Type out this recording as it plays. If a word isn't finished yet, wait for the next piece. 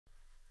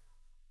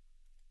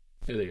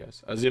Hey there,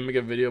 guys. I was gonna make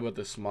a video about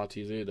the small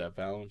teaser that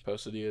Valorant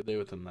posted the other day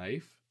with a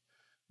knife,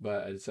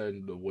 but I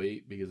decided to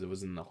wait because there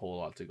wasn't a whole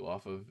lot to go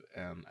off of,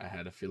 and I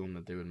had a feeling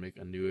that they would make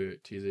a newer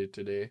teaser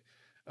today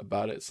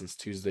about it since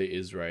Tuesday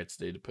is Riot's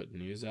day to put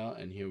news out,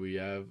 and here we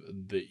have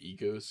the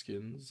ego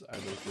skins, I'd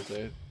like to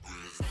say.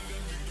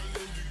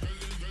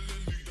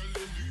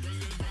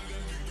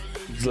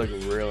 It's like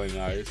really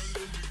nice.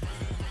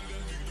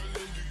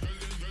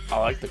 I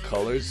like the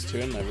colors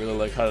too, and I really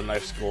like how the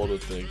knife's gold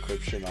with the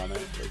encryption on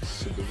it. Looks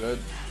super good.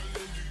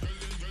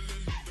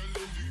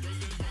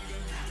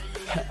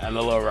 And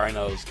the little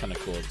rhino is kind of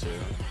cool too.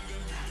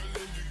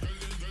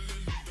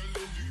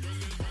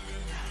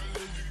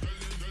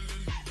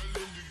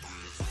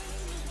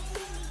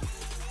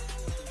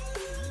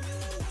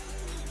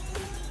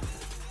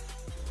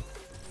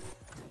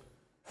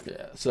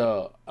 Yeah,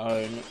 so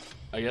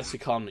I guess we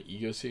call them the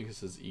ego skin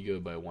because it's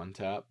ego by one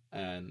tap,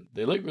 and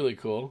they look really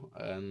cool.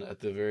 And at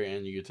the very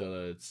end, you can tell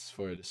that it's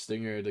for the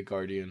Stinger, the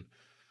Guardian,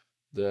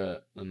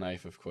 the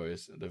knife, of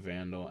course, the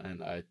Vandal,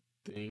 and I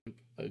think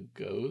a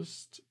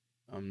ghost.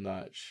 I'm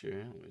not sure.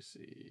 Let me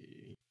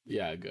see.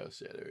 Yeah, a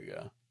ghost. Yeah, there we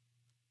go.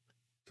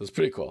 So it's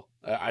pretty cool.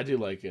 I do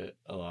like it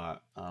a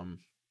lot.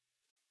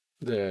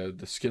 The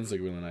skins look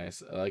really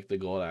nice. I like the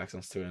gold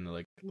accents to it and the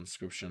like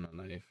inscription on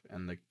the knife,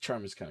 and the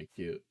charm is kind of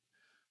cute.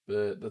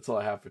 But that's all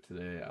I have for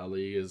today.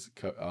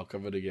 I'll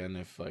cover it again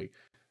if like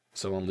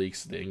someone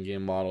leaks the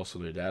in-game model, so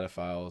their data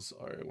files,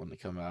 or when they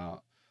come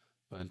out.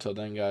 But until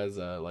then, guys,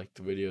 like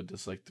the video,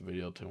 dislike the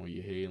video, tell me what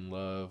you hate and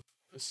love.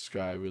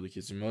 Subscribe really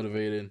keeps me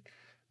motivated.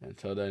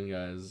 Until then,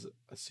 guys,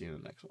 I'll see you in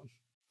the next one.